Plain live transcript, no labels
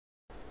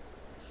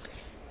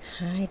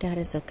Hi,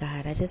 daughters of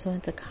God. I just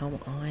want to come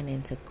on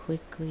and to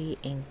quickly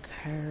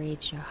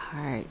encourage your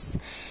hearts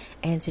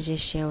and to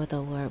just share what the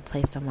Lord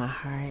placed on my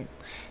heart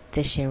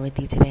to share with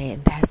you today.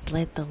 And that's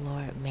let the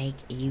Lord make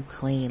you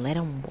clean. Let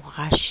Him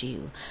wash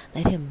you.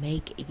 Let Him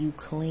make you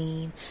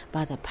clean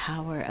by the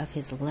power of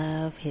His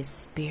love, His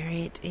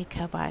Spirit, and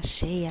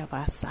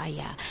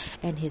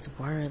His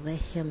Word. Let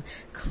Him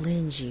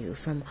cleanse you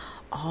from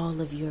all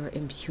of your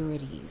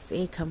impurities.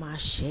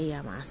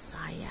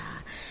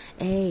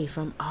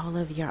 From all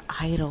of your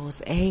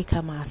idols.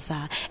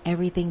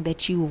 Everything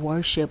that you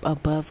worship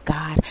above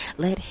God.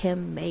 Let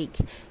Him make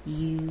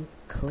you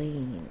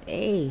clean.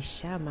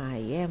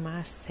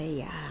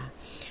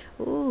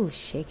 Ooh,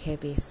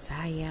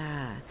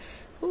 Shekebisaya.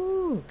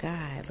 Ooh,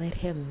 God, let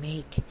Him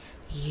make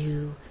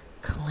you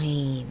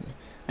clean.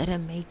 Let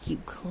Him make you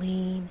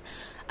clean.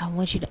 I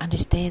want you to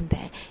understand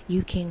that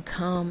you can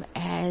come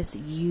as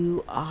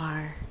you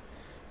are.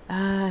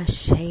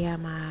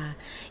 Shayama.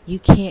 You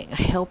can't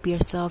help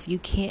yourself. You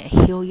can't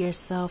heal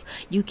yourself.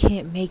 You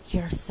can't make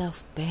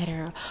yourself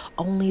better.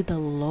 Only the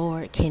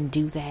Lord can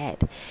do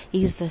that.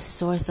 He's the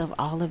source of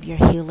all of your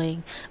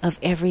healing, of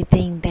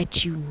everything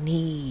that you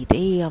need.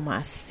 He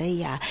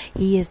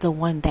is the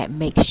one that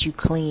makes you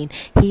clean.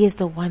 He is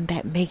the one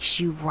that makes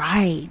you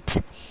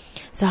right.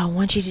 So I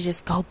want you to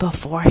just go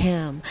before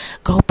Him.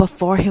 Go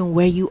before Him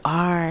where you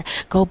are.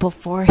 Go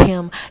before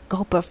Him.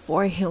 Go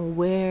before Him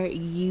where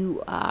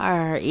you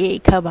are.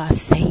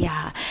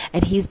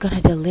 And He's going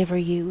to deliver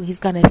you. He's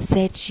going to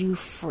set you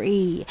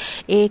free.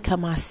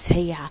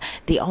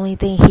 The only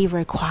thing He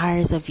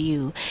requires of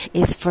you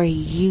is for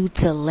you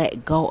to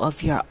let go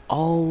of your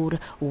old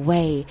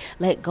way.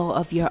 Let go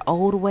of your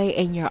old way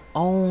and your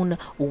own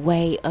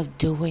way of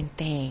doing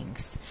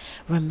things.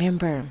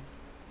 Remember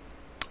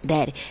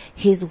that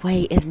His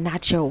way is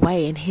not your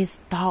way, and His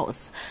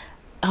thoughts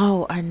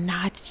are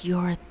not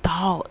your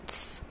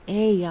thoughts.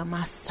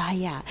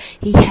 Messiah.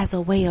 He has a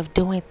way of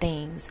doing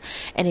things,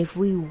 and if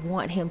we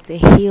want Him to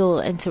heal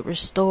and to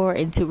restore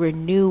and to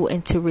renew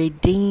and to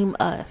redeem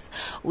us,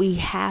 we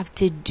have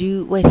to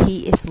do what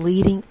He is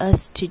leading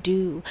us to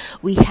do.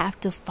 We have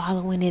to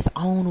follow in His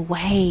own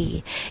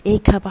way.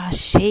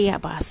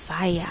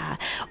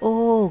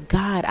 Oh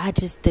God, I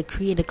just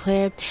decree and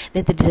declare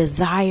that the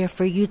desire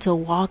for you to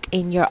walk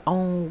in your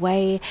own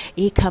way,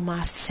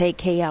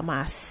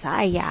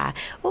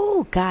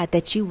 oh God,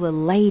 that you will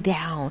lay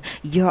down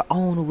your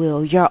own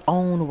will, your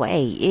own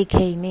way,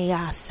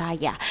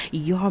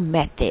 your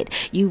method.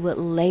 You would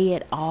lay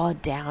it all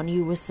down.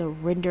 You would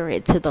surrender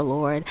it to the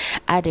Lord.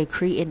 I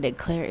decree and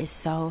declare it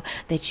so,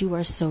 that you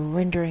are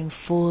surrendering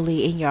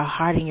fully in your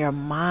heart, in your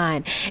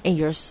mind, in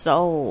your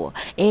soul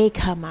to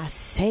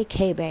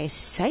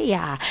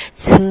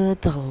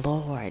the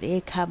Lord.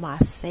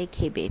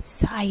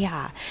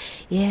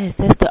 Yes,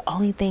 that's the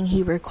only thing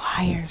He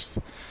requires.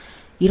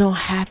 You don't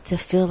have to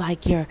feel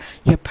like you're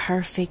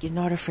perfect in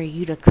order for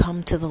you to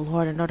come to the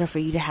Lord, in order for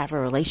you to have a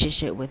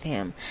relationship with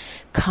Him.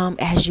 Come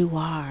as you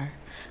are.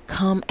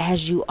 Come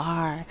as you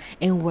are,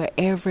 and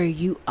wherever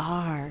you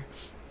are.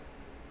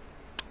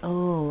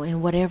 Oh,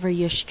 and whatever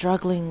you're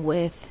struggling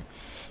with.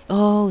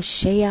 Oh,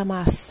 Shea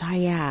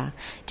Messiah.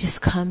 Just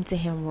come to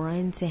Him,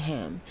 run to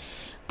Him.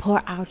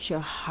 Pour out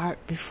your heart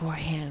before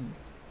Him.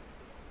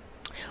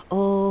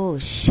 Oh,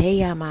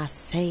 Shea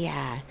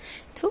Messiah.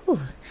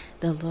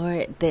 The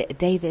Lord,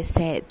 David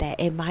said that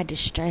in my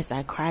distress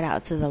I cried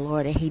out to the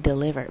Lord and He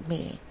delivered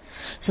me.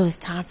 So it's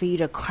time for you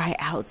to cry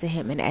out to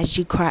Him. And as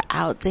you cry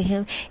out to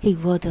Him, He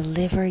will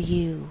deliver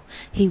you.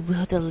 He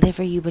will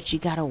deliver you, but you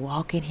got to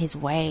walk in His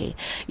way.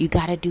 You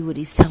got to do what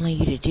He's telling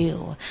you to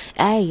do.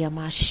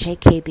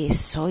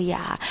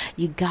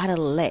 You got to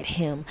let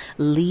Him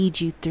lead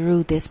you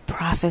through this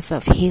process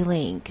of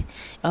healing.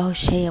 Oh,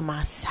 Shea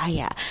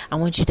Messiah. I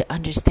want you to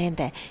understand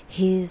that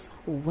His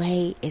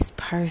way is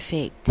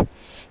perfect.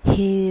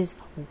 His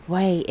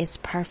way is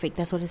perfect.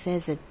 That's what it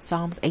says in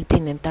Psalms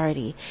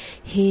 18:30.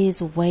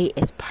 His way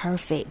is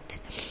perfect.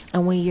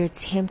 And when you're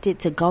tempted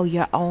to go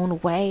your own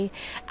way,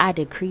 I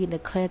decree and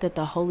declare that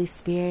the Holy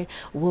Spirit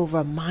will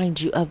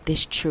remind you of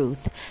this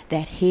truth,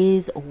 that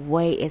His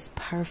way is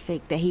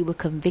perfect, that He will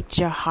convict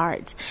your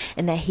heart,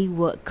 and that He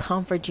will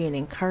comfort you and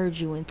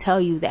encourage you and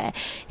tell you that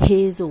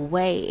His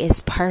way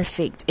is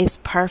perfect. It's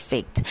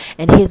perfect.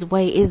 And His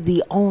way is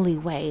the only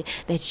way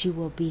that you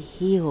will be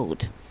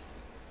healed.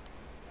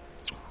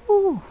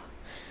 Ooh.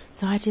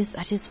 So I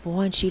just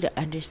want you to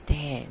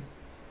understand.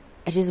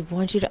 I just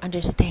want you to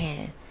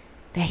understand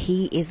that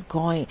He is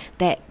going,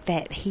 that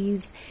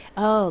He's,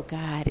 oh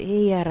God,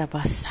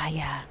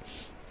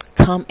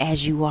 come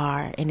as you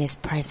are in His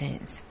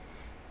presence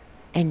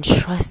and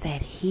trust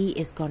that He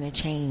is going to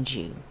change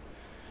you.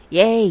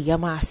 Yay,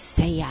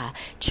 Yamasaya.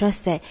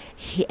 Trust that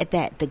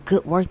that the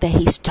good work that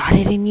He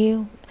started in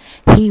you,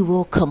 He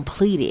will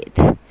complete it.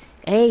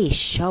 Hey,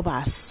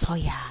 Shoba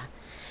Soya.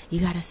 You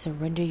got to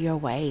surrender your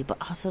way, but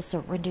also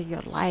surrender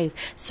your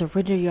life.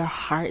 Surrender your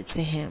heart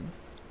to Him.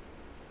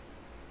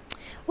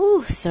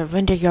 Ooh,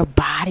 surrender your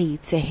body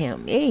to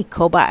Him. Hey,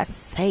 Koba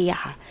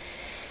Seya.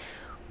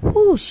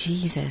 Ooh,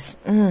 Jesus.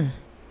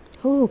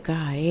 Oh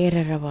God.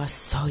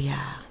 Soya.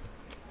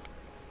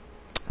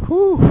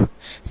 Whew.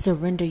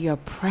 Surrender your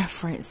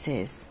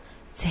preferences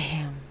to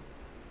Him.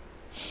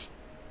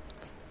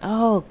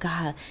 Oh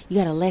God, you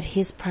gotta let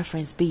His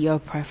preference be your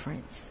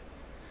preference.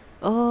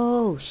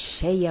 Oh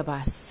Sheya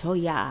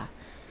Basoya.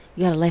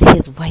 You gotta let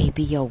His way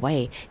be your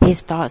way.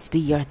 His thoughts be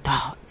your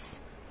thoughts.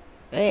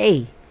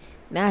 Hey.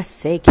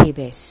 Naseke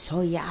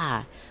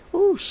Besoya.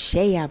 Ooh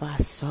Sheya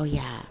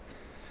Basoya.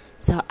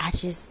 So I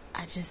just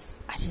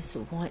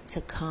want to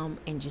come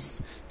and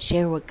just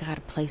share what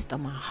God placed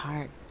on my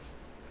heart.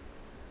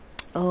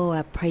 Oh,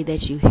 I pray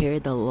that you hear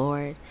the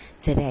Lord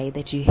today,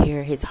 that you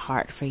hear His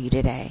heart for you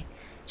today.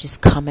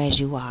 Just come as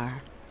you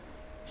are.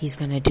 He's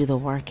going to do the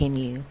work in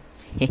you.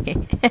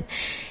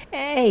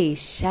 Hey,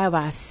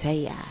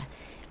 Shabasaya.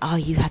 All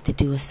you have to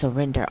do is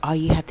surrender. All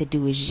you have to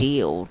do is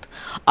yield.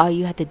 All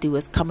you have to do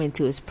is come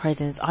into His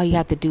presence. All you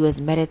have to do is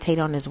meditate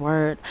on His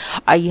word.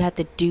 All you have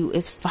to do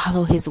is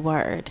follow His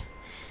word.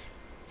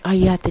 All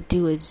you have to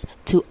do is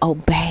to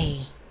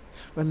obey.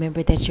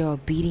 Remember that your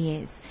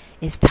obedience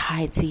is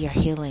tied to your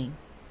healing.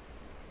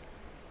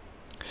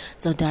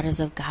 So,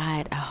 daughters of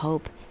God, I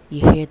hope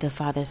you hear the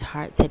Father's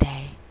heart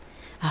today.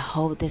 I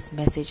hope this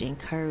message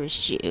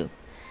encouraged you.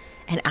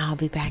 And I'll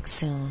be back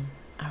soon.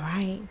 All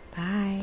right. Bye.